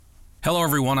Hello,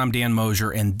 everyone. I'm Dan Mosier,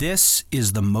 and this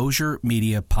is the Mosier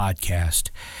Media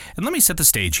Podcast. And let me set the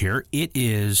stage here. It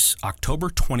is October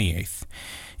 28th,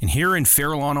 and here in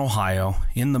Fair Lawn, Ohio,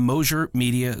 in the Mosier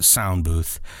Media Sound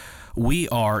Booth, we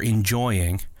are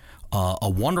enjoying a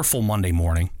wonderful Monday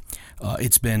morning.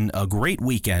 It's been a great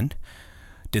weekend.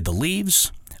 Did the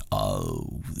leaves.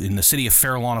 In the city of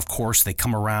Fair Lawn, of course, they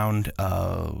come around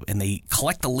and they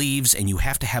collect the leaves, and you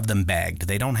have to have them bagged.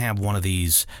 They don't have one of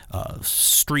these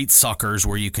street suckers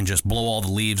where you can just blow all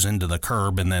the leaves into the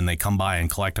curb and then they come by and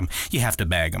collect them. You have to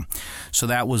bag them. So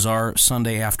that was our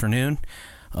Sunday afternoon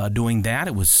doing that.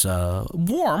 It was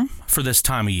warm for this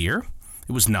time of year.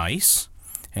 It was nice.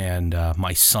 And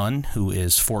my son, who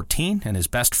is 14, and his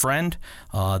best friend,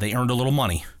 they earned a little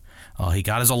money. He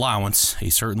got his allowance. He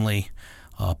certainly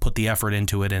put the effort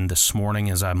into it, and this morning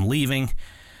as I'm leaving,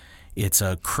 it's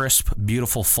a crisp,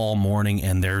 beautiful fall morning,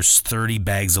 and there's 30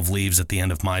 bags of leaves at the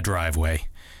end of my driveway.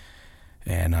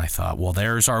 And I thought, well,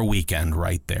 there's our weekend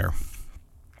right there.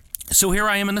 So here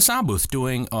I am in the sound booth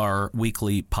doing our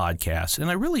weekly podcast, and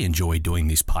I really enjoy doing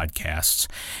these podcasts.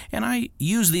 And I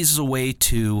use these as a way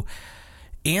to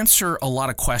answer a lot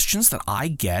of questions that I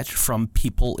get from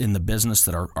people in the business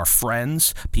that are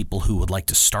friends, people who would like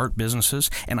to start businesses,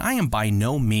 and I am by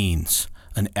no means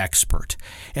an expert.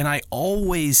 And I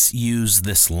always use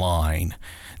this line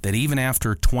that even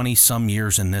after 20-some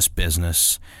years in this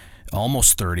business,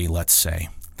 almost 30, let's say,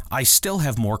 I still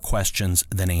have more questions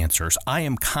than answers. I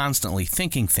am constantly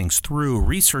thinking things through,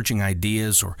 researching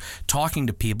ideas, or talking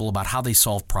to people about how they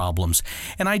solve problems.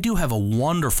 And I do have a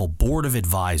wonderful board of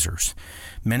advisors.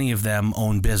 Many of them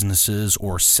own businesses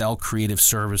or sell creative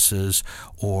services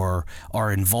or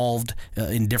are involved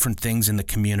in different things in the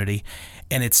community.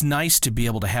 And it's nice to be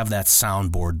able to have that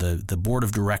soundboard. The board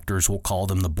of directors, we'll call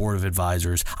them the board of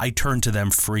advisors. I turn to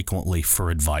them frequently for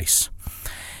advice.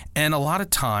 And a lot of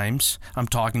times I'm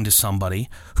talking to somebody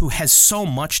who has so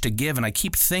much to give, and I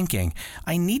keep thinking,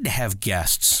 I need to have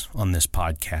guests on this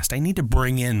podcast. I need to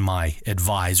bring in my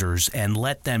advisors and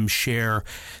let them share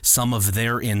some of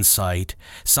their insight,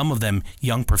 some of them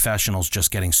young professionals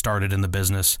just getting started in the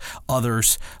business,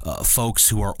 others folks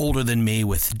who are older than me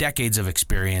with decades of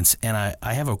experience, and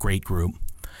I have a great group.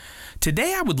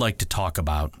 Today I would like to talk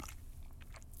about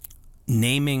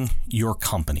naming your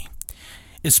company,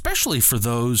 especially for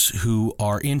those who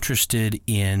are interested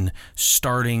in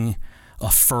starting a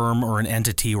firm or an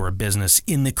entity or a business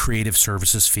in the creative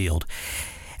services field.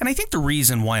 And I think the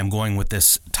reason why I'm going with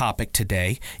this topic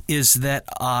today is that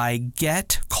I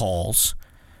get calls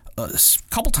a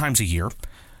couple times a year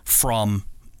from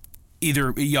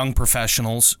either young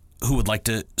professionals who would like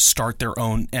to start their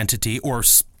own entity or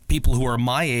people who are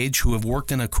my age who have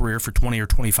worked in a career for 20 or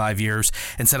 25 years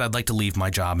and said, I'd like to leave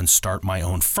my job and start my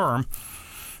own firm.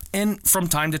 And from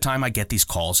time to time, I get these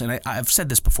calls, and I've said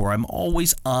this before, I'm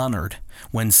always honored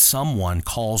when someone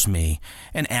calls me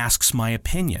and asks my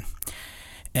opinion.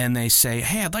 And they say,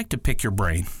 hey, I'd like to pick your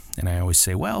brain. And I always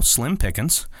say, well, slim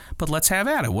pickings, but let's have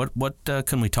at it. What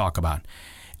can we talk about?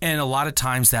 And a lot of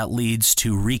times that leads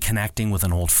to reconnecting with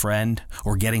an old friend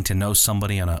or getting to know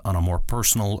somebody on a more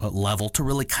personal level to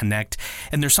really connect.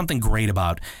 And there's something great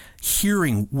about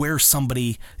hearing where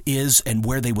somebody is and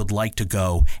where they would like to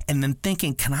go, and then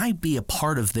thinking, can I be a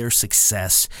part of their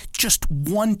success? Just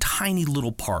one tiny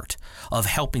little part of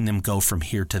helping them go from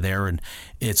here to there. And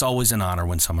it's always an honor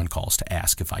when someone calls to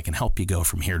ask if I can help you go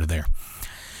from here to there.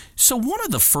 So one of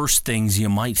the first things you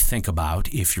might think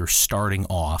about if you're starting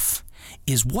off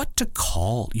is what to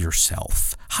call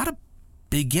yourself, how to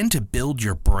begin to build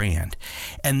your brand.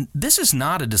 And this is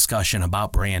not a discussion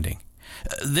about branding.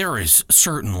 There is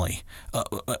certainly a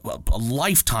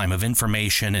lifetime of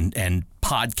information and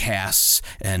podcasts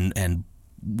and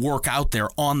work out there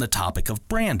on the topic of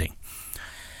branding.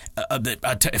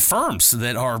 Firms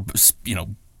that are,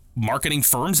 marketing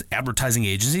firms, advertising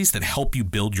agencies that help you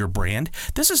build your brand.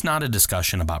 This is not a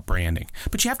discussion about branding,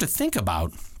 but you have to think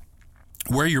about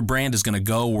where your brand is going to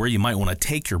go, where you might want to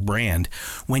take your brand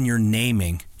when you're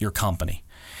naming your company.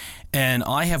 And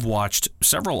I have watched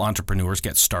several entrepreneurs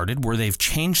get started where they've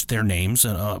changed their names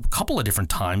a couple of different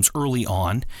times early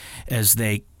on as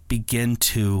they begin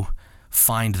to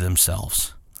find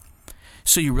themselves.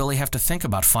 So you really have to think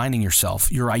about finding yourself,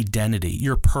 your identity,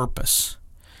 your purpose.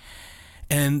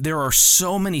 And there are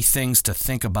so many things to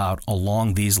think about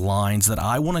along these lines that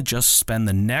I want to just spend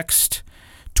the next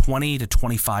 20 to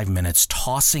 25 minutes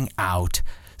tossing out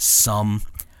some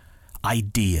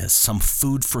ideas, some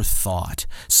food for thought,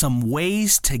 some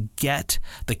ways to get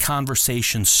the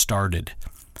conversation started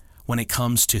when it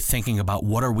comes to thinking about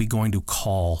what are we going to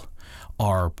call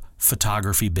our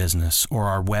photography business or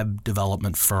our web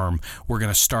development firm. We're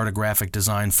going to start a graphic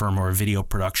design firm or a video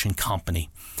production company.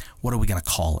 What are we going to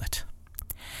call it?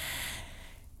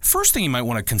 First thing you might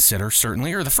want to consider,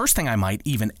 certainly, or the first thing I might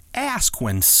even ask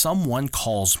when someone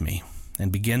calls me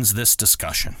and begins this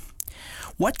discussion,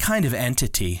 what kind of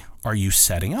entity are you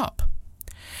setting up?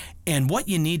 And what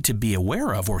you need to be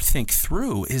aware of or think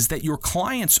through is that your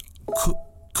clients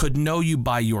could know you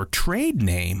by your trade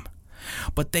name,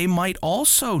 but they might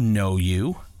also know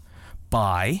you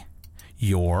by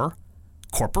your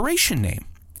corporation name.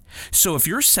 So if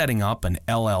you're setting up an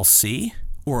LLC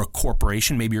or a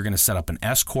corporation, maybe you're going to set up an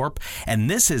S-Corp,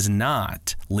 and this is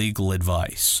not legal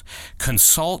advice.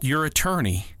 Consult your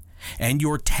attorney and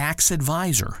your tax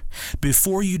advisor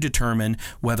before you determine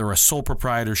whether a sole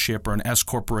proprietorship or an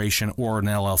S-Corporation or an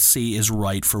LLC is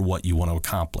right for what you want to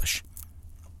accomplish.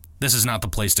 This is not the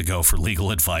place to go for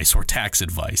legal advice or tax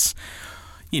advice.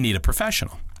 You need a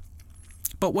professional.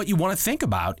 But what you want to think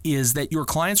about is that your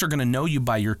clients are going to know you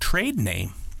by your trade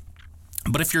name.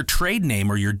 But if your trade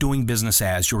name or your doing business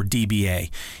as, your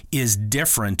DBA, is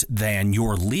different than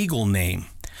your legal name,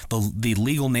 the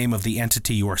legal name of the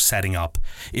entity you are setting up,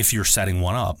 if you're setting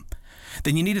one up,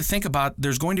 then you need to think about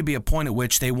there's going to be a point at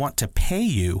which they want to pay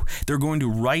you. They're going to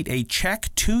write a check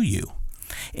to you.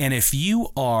 And if you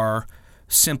are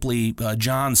simply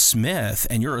John Smith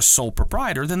and you're a sole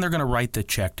proprietor, then they're going to write the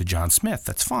check to John Smith.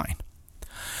 That's fine.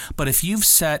 But if you've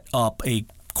set up a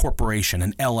corporation,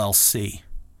 an LLC,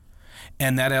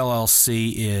 and that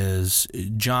LLC is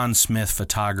John Smith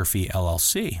Photography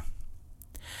LLC,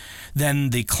 then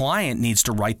the client needs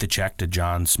to write the check to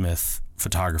John Smith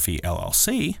Photography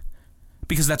LLC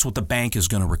because that's what the bank is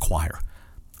going to require.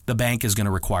 The bank is going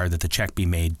to require that the check be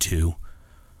made to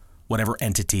whatever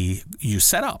entity you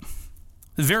set up.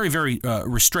 Very, very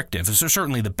restrictive. So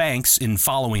certainly the banks, in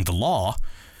following the law,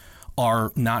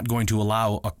 are not going to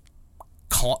allow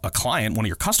a client, one of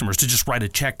your customers, to just write a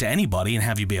check to anybody and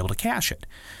have you be able to cash it.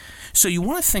 So you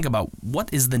want to think about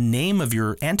what is the name of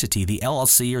your entity, the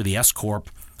LLC or the S-Corp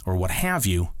or what have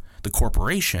you, the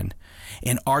corporation,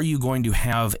 and are you going to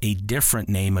have a different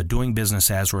name, a doing business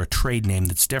as, or a trade name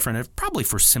that's different? And probably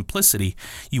for simplicity,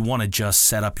 you want to just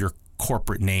set up your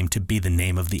corporate name to be the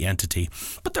name of the entity.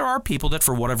 But there are people that,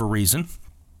 for whatever reason,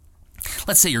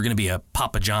 let's say you're going to be a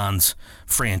Papa John's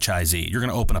franchisee. You're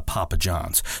going to open a Papa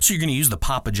John's. So you're going to use the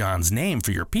Papa John's name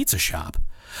for your pizza shop,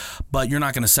 but you're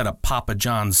not going to set up Papa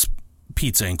John's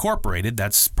Pizza Incorporated.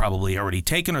 That's probably already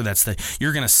taken, or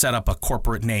you're going to set up a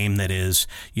corporate name that is,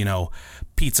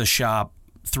 Pizza Shop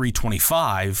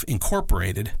 325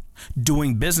 Incorporated,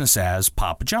 doing business as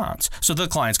Papa John's. So the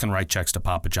clients can write checks to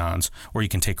Papa John's, or you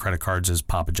can take credit cards as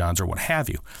Papa John's or what have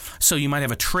you. So you might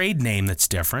have a trade name that's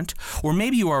different, or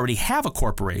maybe you already have a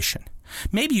corporation.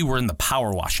 Maybe you were in the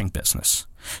power washing business.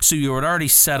 So you had already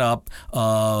set up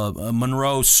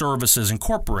Monroe Services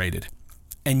Incorporated,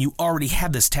 and you already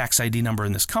had this tax ID number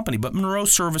in this company, but Monroe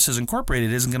Services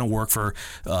Incorporated isn't going to work for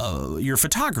your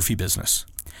photography business.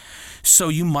 So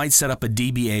you might set up a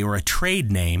DBA or a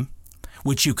trade name,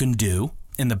 which you can do,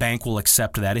 and the bank will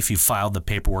accept that if you filed the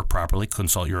paperwork properly.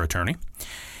 Consult your attorney.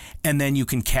 And then you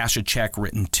can cash a check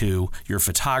written to your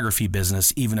photography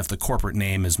business, even if the corporate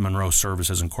name is Monroe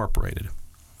Services Incorporated.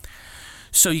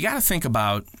 So you got to think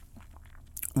about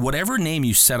whatever name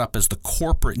you set up as the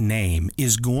corporate name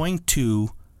is going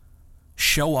to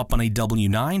show up on a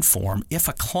W-9 form if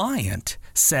a client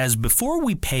says, before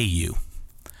we pay you,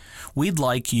 we'd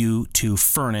like you to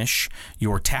furnish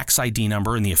your tax ID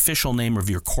number and the official name of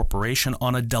your corporation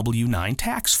on a W-9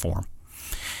 tax form.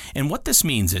 And what this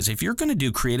means is if you're going to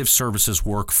do creative services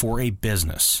work for a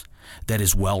business that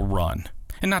is well run,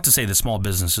 and not to say that small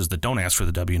businesses that don't ask for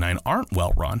the W-9 aren't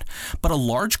well run, but a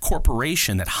large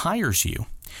corporation that hires you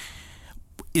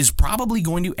is probably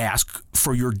going to ask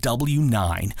for your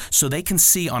W-9 so they can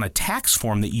see on a tax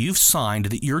form that you've signed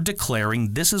that you're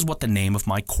declaring this is what the name of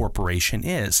my corporation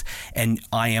is, and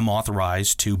I am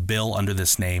authorized to bill under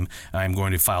this name. I'm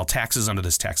going to file taxes under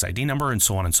this tax ID number, and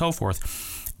so on and so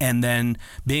forth. And then,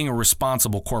 being a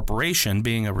responsible corporation,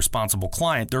 being a responsible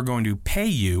client, they're going to pay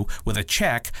you with a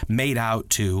check made out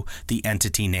to the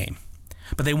entity name.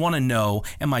 But they want to know,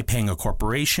 am I paying a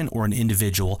corporation or an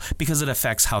individual? Because it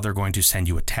affects how they're going to send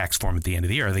you a tax form at the end of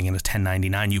the year. Are they going to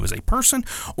 1099 you as a person,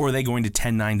 or are they going to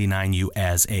 1099 you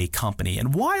as a company?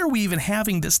 And why are we even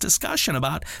having this discussion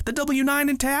about the W-9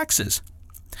 and taxes?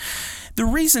 The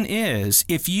reason is,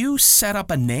 if you set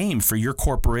up a name for your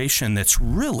corporation that's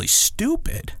really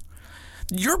stupid,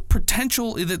 there's a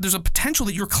potential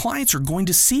that your clients are going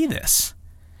to see this.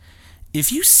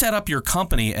 If you set up your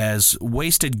company as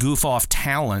Wasted Goof Off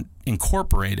Talent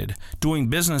Incorporated, doing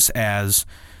business as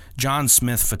John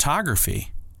Smith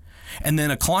Photography, and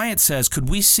then a client says, could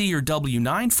we see your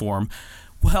W-9 form?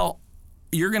 Well,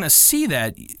 you're going to see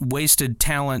that Wasted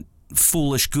Talent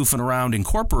Foolish Goofing Around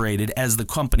Incorporated as the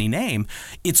company name.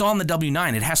 It's on the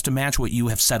W-9. It has to match what you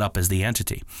have set up as the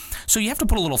entity. So you have to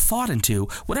put a little thought into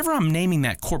whatever I'm naming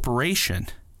that corporation,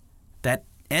 that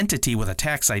entity with a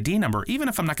tax ID number. Even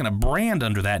if I'm not going to brand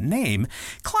under that name,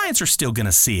 clients are still going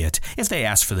to see it if they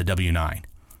ask for the W-9.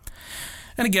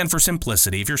 And again, for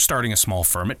simplicity, if you're starting a small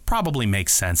firm, it probably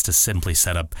makes sense to simply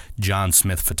set up John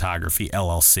Smith Photography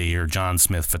LLC or John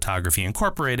Smith Photography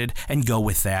Incorporated and go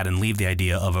with that and leave the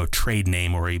idea of a trade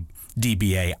name or a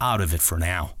DBA out of it for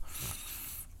now.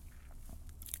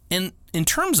 And in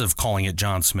terms of calling it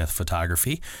John Smith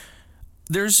Photography,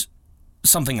 there's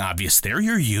something obvious there.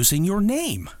 You're using your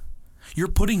name. You're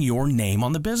putting your name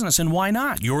on the business, and why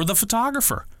not? You're the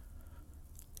photographer.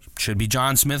 Should be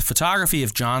John Smith Photography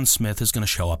if John Smith is going to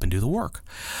show up and do the work.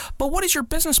 But what is your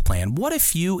business plan? What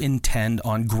if you intend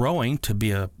on growing to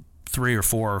be a 3 or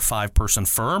 4 or 5 person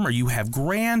firm, or you have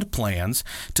grand plans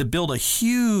to build a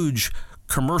huge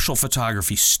commercial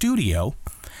photography studio,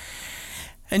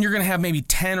 and you're going to have maybe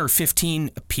 10 or 15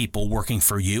 people working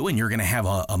for you, and you're going to have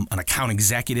an account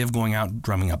executive going out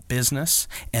drumming up business,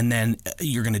 and then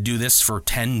you're going to do this for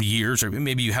 10 years, or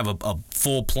maybe you have a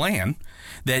full plan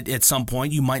that at some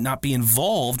point you might not be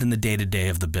involved in the day-to-day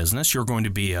of the business. You're going to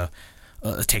be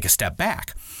take a step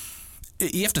back.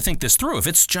 You have to think this through. If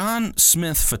it's John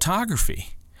Smith Photography,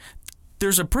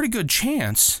 there's a pretty good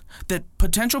chance that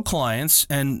potential clients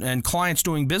and clients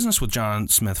doing business with John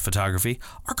Smith Photography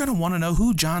are going to want to know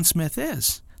who John Smith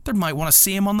is. They might want to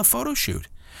see him on the photo shoot.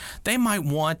 They might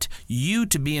want you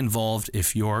to be involved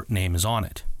if your name is on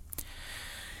it.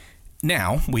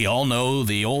 Now, we all know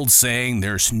the old saying,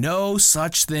 there's no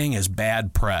such thing as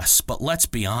bad press, but let's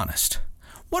be honest.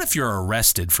 What if you're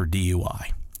arrested for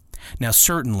DUI? Now,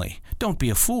 certainly, don't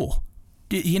be a fool.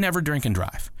 You never drink and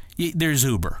drive. There's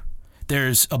Uber.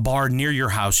 There's a bar near your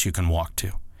house you can walk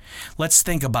to. Let's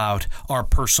think about our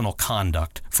personal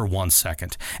conduct for 1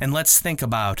 second. And let's think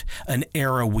about an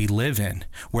era we live in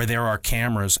where there are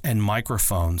cameras and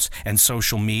microphones and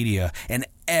social media, and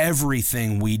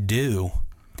everything we do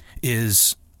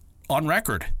is on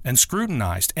record and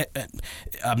scrutinized.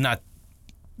 I'm not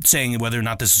saying whether or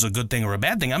not this is a good thing or a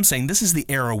bad thing. I'm saying this is the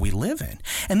era we live in.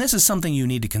 And this is something you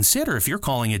need to consider if you're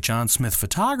calling it John Smith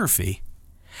Photography,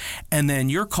 and then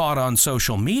you're caught on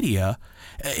social media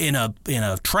in a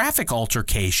traffic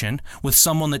altercation with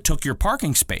someone that took your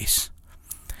parking space.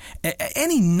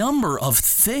 Any number of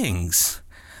things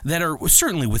that are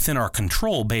certainly within our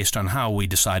control based on how we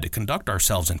decide to conduct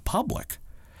ourselves in public.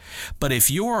 But if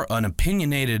you're an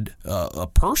opinionated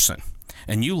person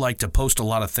and you like to post a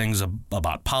lot of things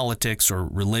about politics or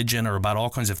religion or about all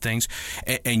kinds of things,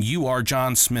 and you are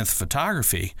John Smith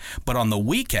Photography, but on the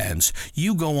weekends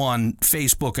you go on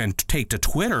Facebook and take to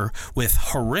Twitter with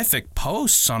horrific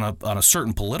posts on a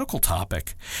certain political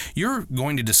topic, you're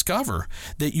going to discover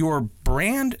that your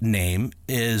brand name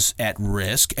is at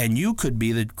risk, and you could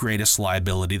be the greatest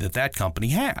liability that company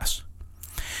has.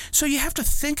 So you have to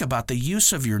think about the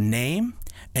use of your name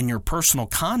and your personal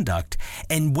conduct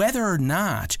and whether or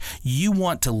not you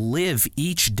want to live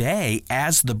each day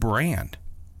as the brand.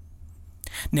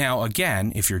 Now,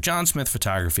 again, if you're John Smith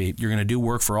Photography, you're going to do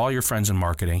work for all your friends in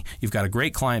marketing. You've got a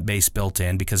great client base built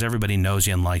in because everybody knows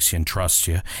you and likes you and trusts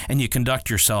you, and you conduct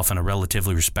yourself in a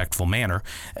relatively respectful manner.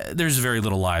 There's very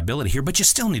little liability here, but you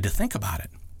still need to think about it.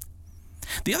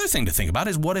 The other thing to think about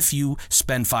is what if you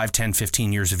spend 5, 10,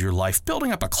 15 years of your life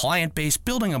building up a client base,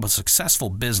 building up a successful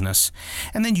business,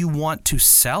 and then you want to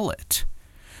sell it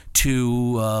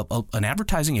to an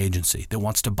advertising agency that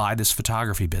wants to buy this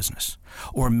photography business.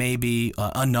 Or maybe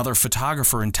another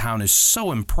photographer in town is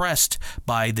so impressed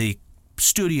by the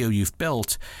studio you've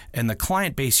built and the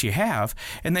client base you have,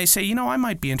 and they say, I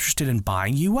might be interested in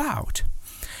buying you out.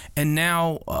 And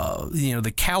now,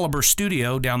 the Caliber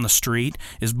Studio down the street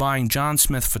is buying John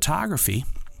Smith Photography.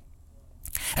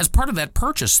 As part of that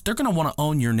purchase, they're going to want to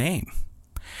own your name.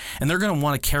 And they're going to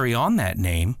want to carry on that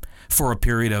name for a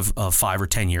period of 5 or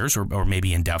 10 years, or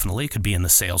maybe indefinitely. It could be in the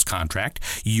sales contract.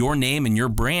 Your name and your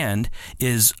brand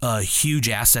is a huge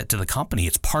asset to the company.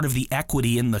 It's part of the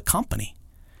equity in the company.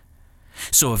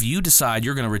 So if you decide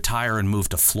you're going to retire and move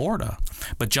to Florida,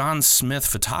 but John Smith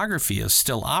Photography is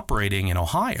still operating in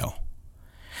Ohio,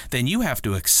 then you have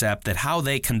to accept that how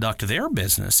they conduct their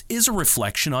business is a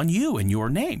reflection on you and your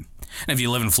name. And if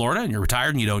you live in Florida and you're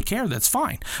retired and you don't care, that's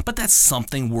fine. But that's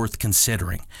something worth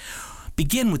considering.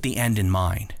 Begin with the end in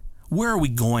mind. Where are we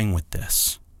going with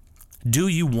this? Do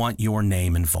you want your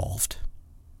name involved?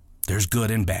 There's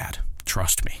good and bad.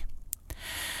 Trust me.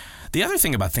 The other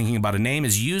thing about thinking about a name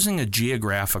is using a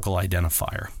geographical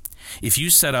identifier. If you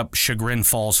set up Chagrin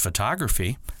Falls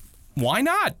Photography, why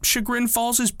not? Chagrin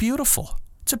Falls is beautiful.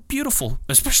 It's a beautiful,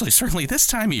 especially certainly this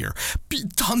time of year,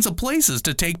 tons of places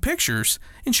to take pictures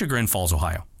in Chagrin Falls,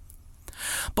 Ohio.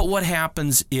 But what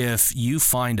happens if you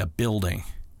find a building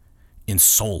in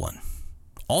Solon?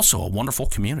 Also a wonderful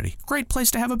community. Great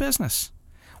place to have a business.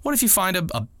 What if you find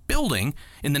a building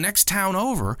in the next town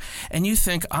over and you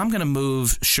think, I'm going to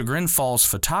move Chagrin Falls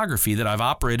Photography that I've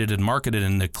operated and marketed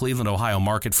in the Cleveland, Ohio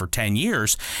market for 10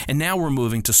 years, and now we're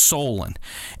moving to Solon.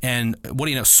 And what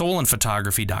do you know,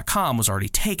 SolonPhotography.com was already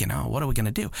taken. Oh, what are we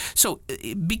going to do? So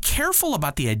be careful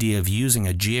about the idea of using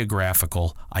a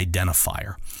geographical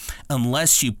identifier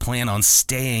unless you plan on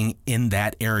staying in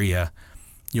that area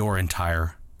your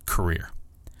entire career.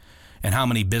 And how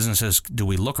many businesses do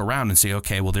we look around and say,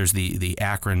 okay, well, there's the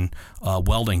Akron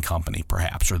Welding Company,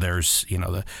 perhaps, or there's,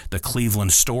 the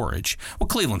Cleveland Storage. Well,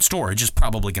 Cleveland Storage is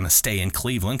probably going to stay in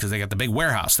Cleveland because they got the big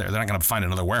warehouse there. They're not going to find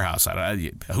another warehouse.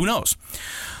 Who knows?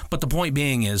 But the point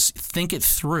being is, think it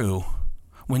through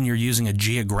when you're using a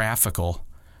geographical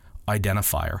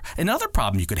identifier. Another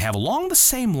problem you could have along the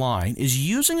same line is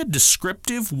using a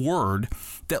descriptive word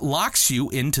that locks you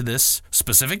into this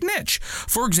specific niche.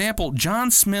 For example,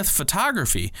 John Smith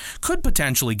Photography could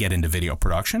potentially get into video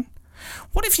production.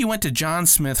 What if you went to John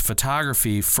Smith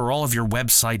Photography for all of your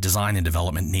website design and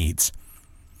development needs?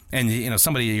 And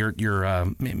somebody,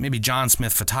 maybe John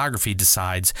Smith Photography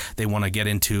decides they want to get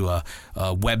into a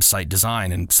website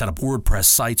design and set up WordPress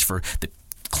sites for the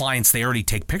clients they already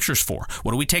take pictures for.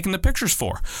 What are we taking the pictures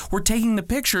for? We're taking the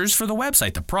pictures for the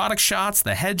website. The product shots,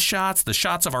 the headshots, the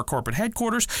shots of our corporate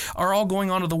headquarters are all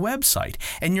going onto the website.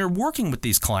 And you're working with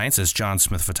these clients as John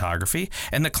Smith Photography,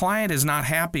 and the client is not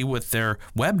happy with their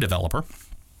web developer.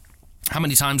 How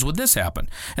many times would this happen?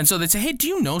 And so they'd say, hey, do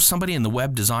you know somebody in the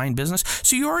web design business?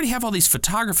 So you already have all these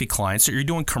photography clients that you're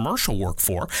doing commercial work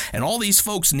for, and all these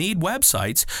folks need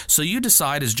websites. So you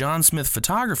decide as John Smith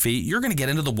Photography, you're going to get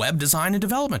into the web design and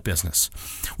development business.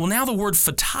 Well, now the word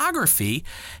photography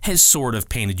has sort of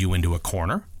painted you into a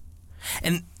corner.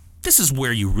 And this is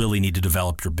where you really need to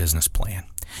develop your business plan.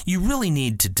 You really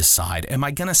need to decide, am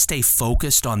I going to stay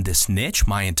focused on this niche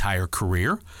my entire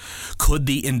career? Could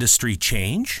the industry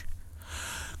change?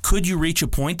 Could you reach a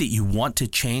point that you want to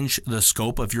change the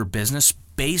scope of your business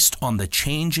based on the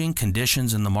changing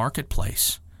conditions in the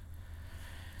marketplace?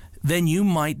 Then you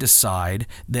might decide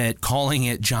that calling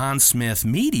it John Smith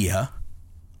Media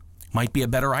might be a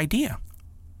better idea.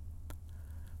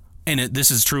 And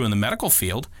this is true in the medical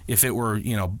field. If it were,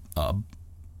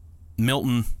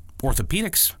 Milton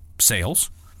Orthopedics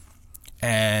Sales,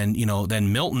 and,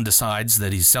 then Milton decides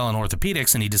that he's selling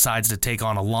orthopedics and he decides to take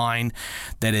on a line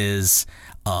that is,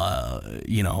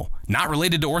 not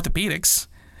related to orthopedics,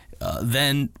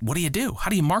 then what do? How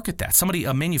do you market that?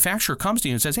 A manufacturer comes to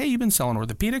you and says, hey, you've been selling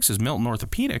orthopedics as Milton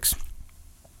Orthopedics.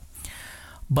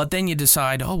 But then you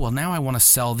decide, oh, well, now I want to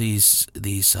sell these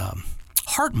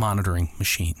heart monitoring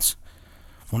machines.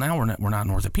 Well, now we're not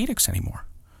in orthopedics anymore.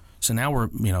 So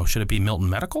now should it be Milton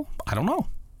Medical? I don't know.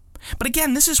 But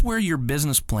again, this is where your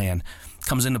business plan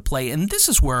comes into play, and this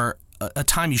is where a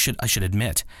time I should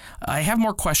admit, I have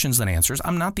more questions than answers.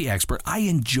 I'm not the expert. I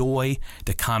enjoy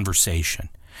the conversation.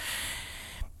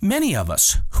 Many of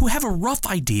us who have a rough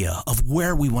idea of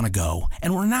where we want to go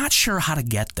and we're not sure how to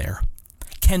get there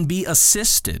can be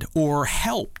assisted or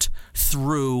helped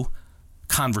through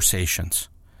conversations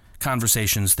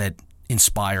that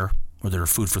inspire or that are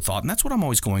food for thought. And that's what I'm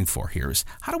always going for here is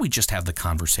how do we just have the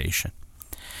conversation?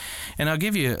 And I'll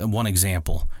give you one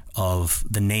example of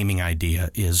the naming idea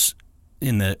is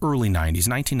in the early 90s,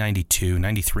 1992,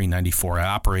 93, 94, I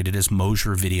operated as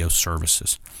Moser Video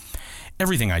Services.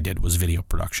 Everything I did was video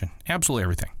production, absolutely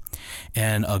everything.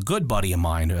 And a good buddy of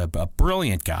mine, a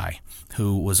brilliant guy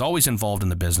who was always involved in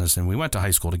the business, and we went to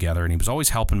high school together, and he was always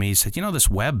helping me. He said, this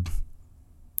web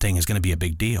thing is going to be a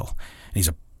big deal. And he's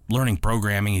learning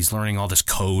programming. He's learning all this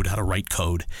code, how to write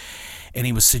code. And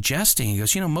he was suggesting, he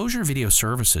goes, Moser Video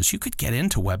Services, you could get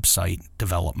into website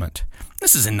development.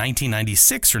 This is in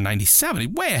 1996 or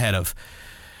 97, way ahead of,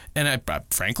 and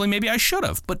frankly, maybe I should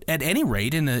have. But at any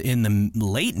rate, in the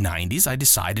late 90s, I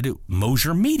decided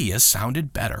Moser Media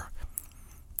sounded better.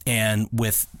 And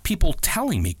with people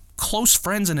telling me, close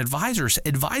friends and advisors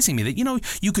advising me that,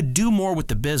 you could do more with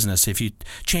the business if you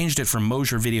changed it from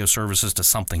Moser Video Services to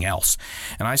something else.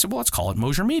 And I said, well, let's call it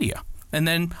Moser Media. And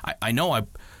then I know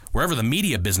wherever the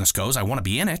media business goes, I want to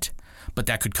be in it, but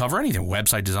that could cover anything,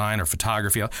 website design or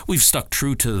photography. We've stuck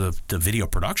true to the video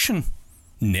production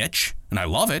niche, and I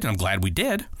love it, and I'm glad we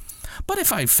did. But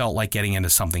if I felt like getting into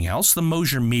something else, the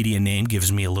Mosier Media name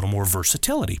gives me a little more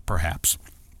versatility, perhaps.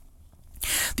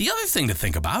 The other thing to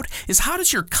think about is, how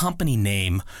does your company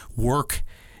name work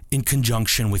in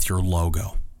conjunction with your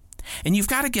logo? And you've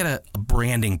got to get a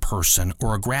branding person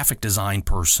or a graphic design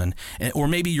person, or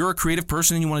maybe you're a creative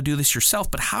person and you want to do this yourself,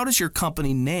 but how does your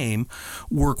company name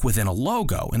work within a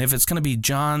logo? And if it's going to be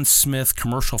John Smith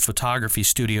Commercial Photography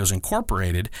Studios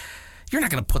Incorporated, you're not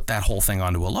going to put that whole thing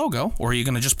onto a logo, or are you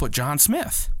going to just put John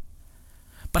Smith?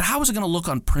 But how is it going to look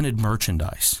on printed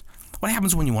merchandise? What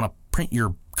happens when you want to print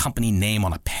your company name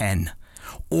on a pen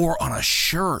or on a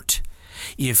shirt?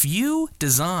 If you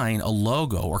design a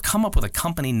logo or come up with a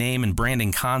company name and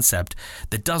branding concept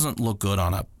that doesn't look good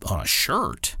on a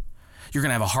shirt, you're going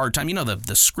to have a hard time. You know,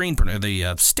 the screen printer,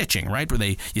 the stitching, right?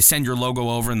 Where you send your logo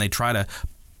over and they try to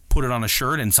put it on a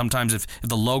shirt. And sometimes if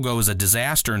the logo is a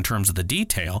disaster in terms of the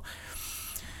detail,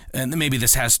 and maybe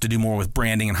this has to do more with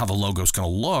branding and how the logo is going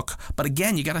to look. But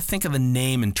again, you got to think of the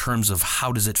name in terms of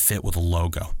how does it fit with a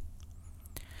logo.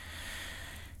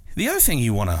 The other thing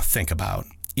you want to think about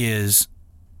is,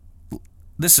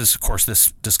 this is, of course,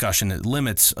 this discussion that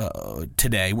limits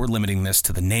today. We're limiting this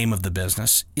to the name of the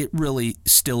business. It really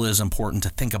still is important to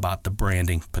think about the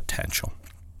branding potential.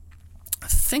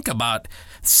 Think about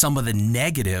some of the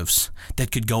negatives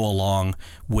that could go along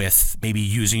with maybe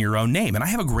using your own name. And I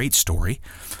have a great story.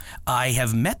 I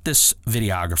have met this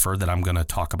videographer that I'm going to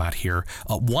talk about here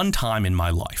one time in my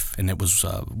life. And it was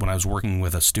when I was working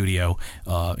with a studio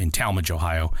in Talmadge,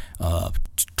 Ohio,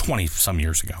 20-some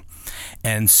years ago.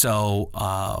 And so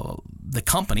the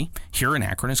company here in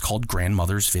Akron is called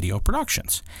Grandmother's Video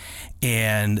Productions.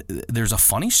 And there's a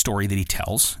funny story that he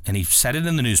tells, and he said it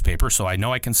in the newspaper, so I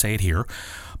know I can say it here.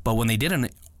 But when they did an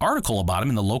article about him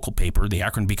in the local paper, the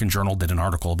Akron Beacon Journal did an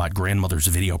article about Grandmother's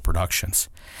Video Productions.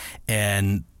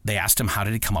 And they asked him, how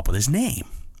did he come up with his name?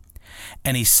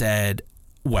 And he said,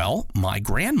 well, my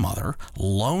grandmother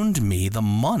loaned me the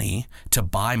money to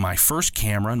buy my first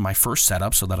camera and my first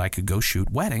setup so that I could go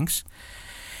shoot weddings.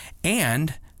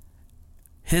 And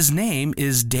his name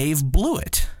is Dave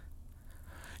Blewett.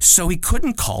 So he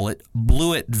couldn't call it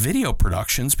Blewett Video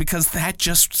Productions because that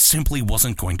just simply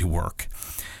wasn't going to work.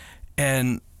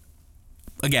 And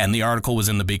again, the article was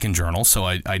in the Beacon Journal, so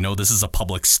I know this is a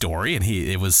public story, and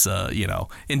it was,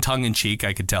 in tongue-in-cheek,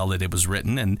 I could tell that it was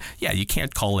written. And yeah, you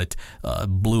can't call it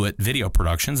Blewett Video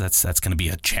Productions. That's going to be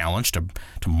a challenge to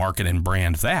market and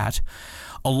brand that.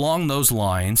 Along those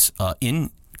lines, in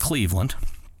Cleveland,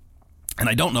 and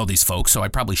I don't know these folks, so I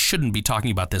probably shouldn't be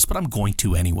talking about this, but I'm going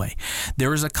to anyway.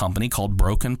 There is a company called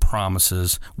Broken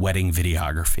Promises Wedding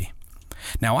Videography.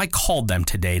 Now, I called them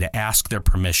today to ask their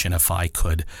permission if I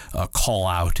could call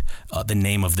out the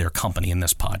name of their company in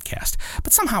this podcast.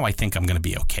 But somehow I think I'm going to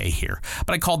be okay here.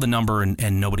 But I called the number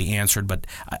and nobody answered, but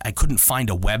I couldn't find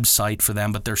a website for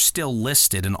them. But they're still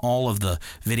listed in all of the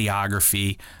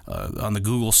videography on the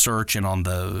Google search and on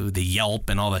the Yelp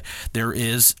and all that. There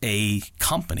is a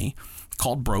company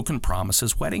called Broken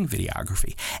Promises Wedding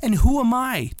Videography. And who am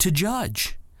I to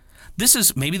judge?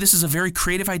 Maybe this is a very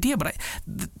creative idea, but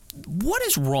what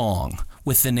is wrong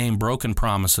with the name Broken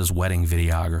Promises Wedding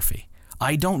Videography?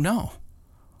 I don't know.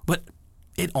 But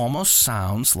it almost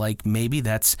sounds like maybe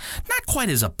that's not quite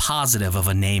as a positive of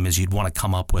a name as you'd want to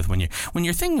come up with when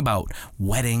you're thinking about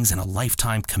weddings and a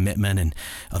lifetime commitment and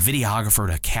a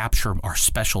videographer to capture our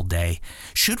special day.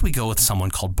 Should we go with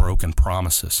someone called Broken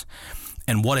Promises?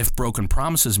 And what if Broken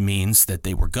Promises means that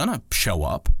they were going to show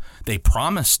up, they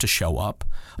promised to show up?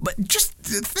 But just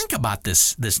think about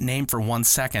this name for 1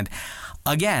 second.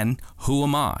 Again, who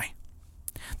am I?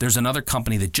 There's another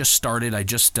company that just started. I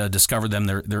just discovered them.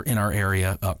 They're in our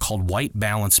area called White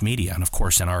Balance Media. And of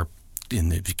course, in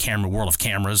the camera world of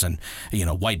cameras and,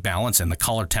 white balance and the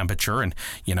color temperature. And,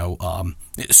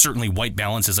 certainly white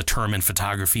balance is a term in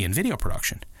photography and video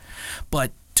production.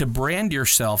 But to brand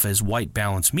yourself as White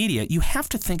Balance Media, you have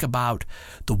to think about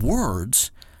the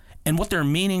words and what their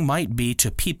meaning might be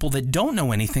to people that don't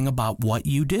know anything about what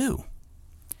you do.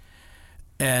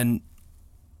 And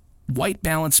White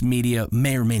Balance Media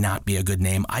may or may not be a good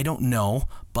name. I don't know,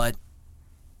 but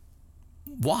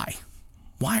why?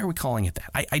 Why are we calling it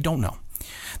that? I don't know.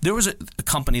 There was a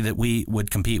company that we would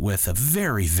compete with, a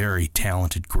very, very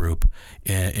talented group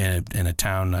in a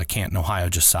town, Canton, Ohio,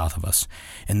 just south of us,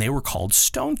 and they were called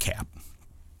StoneCap.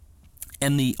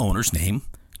 And the owner's name,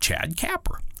 Chad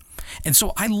Capper. And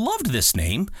so I loved this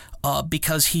name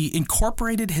because he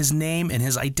incorporated his name and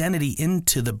his identity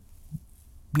into the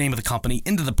name of the company,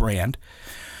 into the brand.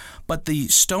 But the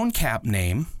StoneCap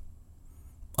name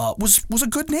was a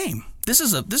good name. This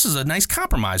is a nice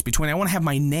compromise between I want to have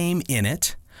my name in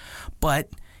it, but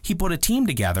he put a team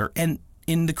together, and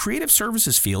in the creative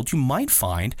services field, you might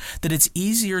find that it's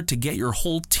easier to get your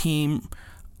whole team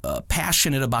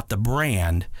passionate about the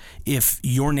brand if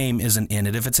your name isn't in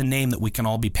it, if it's a name that we can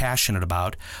all be passionate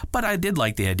about. But I did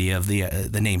like the idea of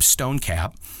the name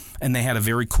StoneCap, and they had a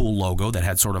very cool logo that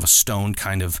had sort of a stone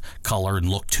kind of color and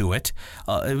look to it.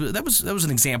 That was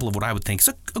an example of what I would think is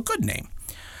a good name.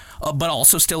 But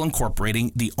also still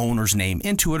incorporating the owner's name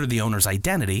into it, or the owner's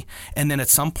identity. And then at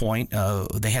some point,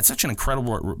 they had such an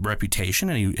incredible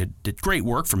reputation, and he did great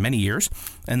work for many years.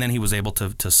 And then he was able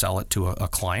to sell it to a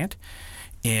client.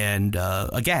 And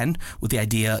again, with the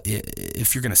idea,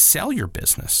 if you're going to sell your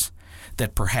business,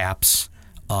 that perhaps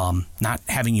not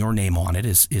having your name on it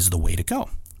is the way to go.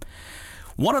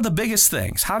 One of the biggest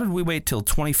things, how did we wait till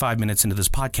 25 minutes into this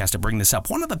podcast to bring this up?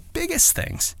 One of the biggest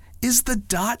things is the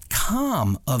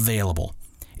 .com available?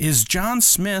 Is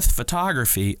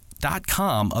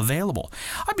johnsmithphotography.com available?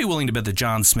 I'd be willing to bet that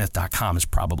johnsmith.com is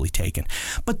probably taken.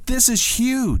 But this is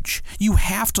huge. You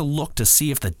have to look to see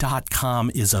if the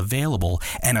 .com is available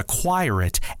and acquire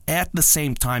it at the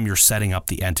same time you're setting up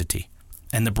the entity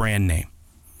and the brand name.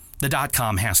 The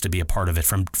 .com has to be a part of it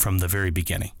from the very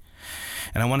beginning.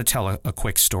 And I want to tell a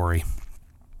quick story.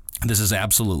 This is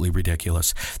absolutely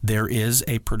ridiculous. There is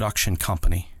a production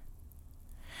company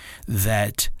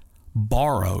that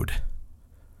borrowed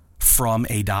from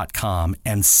a .com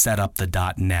and set up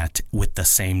the .net with the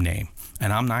same name.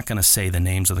 And I'm not going to say the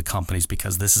names of the companies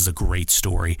because this is a great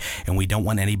story, and we don't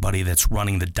want anybody that's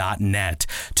running the .net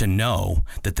to know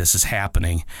that this is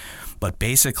happening. But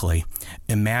basically,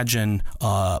 imagine,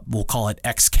 we'll call it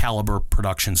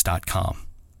ExcaliburProductions.com.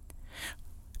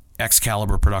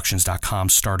 ExcaliburProductions.com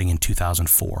starting in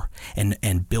 2004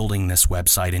 and building this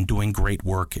website and doing great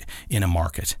work in a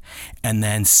market. And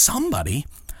then somebody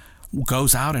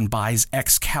goes out and buys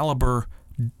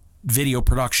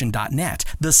ExcaliburVideoProduction.net,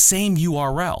 the same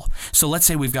URL. So let's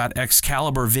say we've got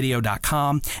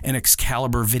ExcaliburVideo.com and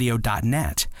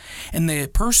ExcaliburVideo.net. And the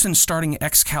person starting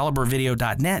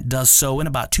ExcaliburVideo.net does so in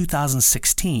about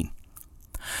 2016,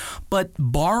 but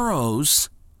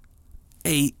borrows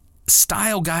a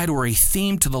style guide or a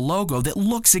theme to the logo that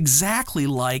looks exactly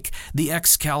like the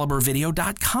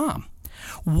ExcaliburVideo.com.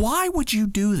 Why would you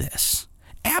do this?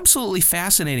 Absolutely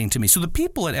fascinating to me. So the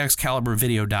people at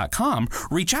ExcaliburVideo.com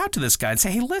reach out to this guy and say,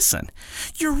 hey, listen,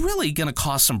 you're really going to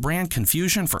cause some brand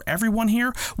confusion for everyone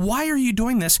here. Why are you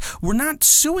doing this? We're not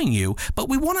suing you, but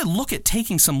we want to look at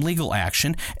taking some legal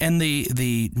action. And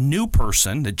the new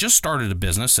person that just started a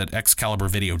business at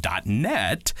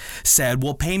ExcaliburVideo.net said,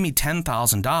 well, pay me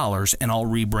 $10,000 and I'll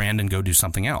rebrand and go do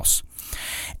something else.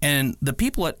 And the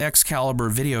people at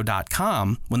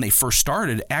ExcaliburVideo.com, when they first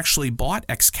started, actually bought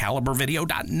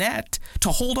ExcaliburVideo.net to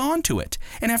hold on to it.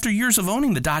 And after years of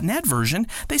owning the .net version,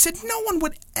 they said no one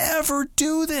would ever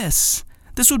do this.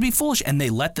 This would be foolish. And they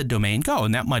let the domain go,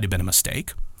 and that might have been a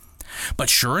mistake. But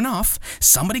sure enough,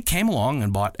 somebody came along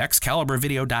and bought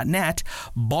ExcaliburVideo.net,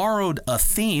 borrowed a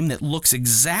theme that looks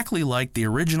exactly like the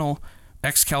original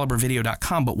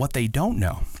ExcaliburVideo.com, but what they don't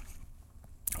know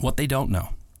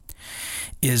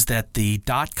is that the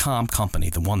 .com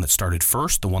company, the one that started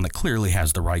first, the one that clearly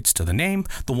has the rights to the name,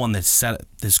 the one that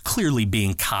is clearly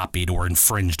being copied or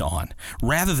infringed on,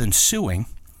 rather than suing,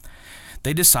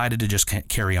 they decided to just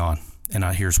carry on. And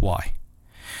here's why.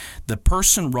 The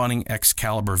person running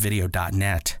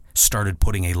ExcaliburVideo.net started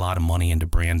putting a lot of money into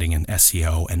branding and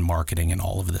SEO and marketing and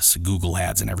all of this, Google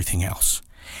ads and everything else.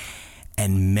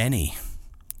 And many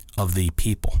of the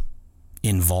people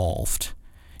involved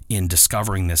in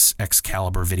discovering this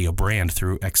Excalibur Video brand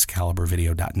through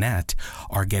ExcaliburVideo.net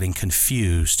are getting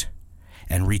confused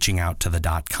and reaching out to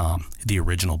the .com, the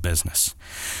original business.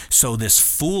 So this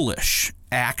foolish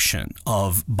action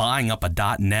of buying up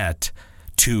a .net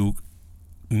to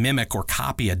mimic or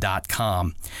copy a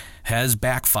 .com has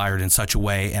backfired in such a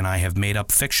way, and I have made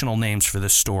up fictional names for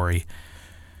this story.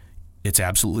 It's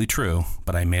absolutely true,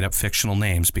 but I made up fictional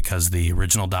names because the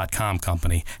original .com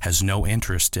company has no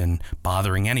interest in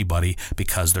bothering anybody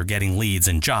because they're getting leads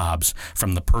and jobs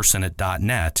from the person at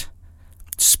 .net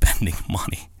spending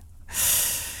money.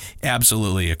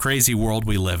 Absolutely a crazy world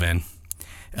we live in.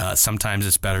 Sometimes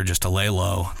it's better just to lay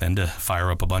low than to fire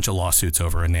up a bunch of lawsuits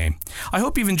over a name. I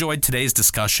hope you've enjoyed today's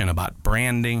discussion about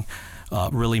branding,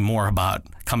 really more about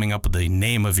coming up with the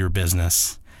name of your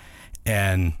business.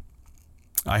 And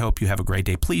I hope you have a great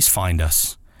day. Please find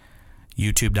us,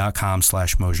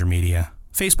 youtube.com/Mosier Media,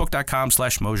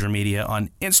 facebook.com/Mosier Media, on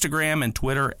Instagram and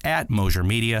Twitter at Mosier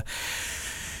Media,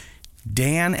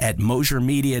 Dan at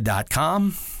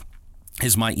MosierMedia.com.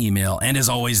 is my email. And as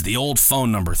always, the old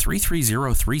phone number,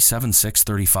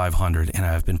 330-376-3500. And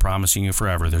I've been promising you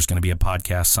forever, there's going to be a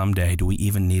podcast someday. Do we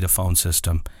even need a phone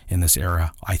system in this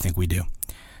era? I think we do.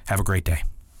 Have a great day.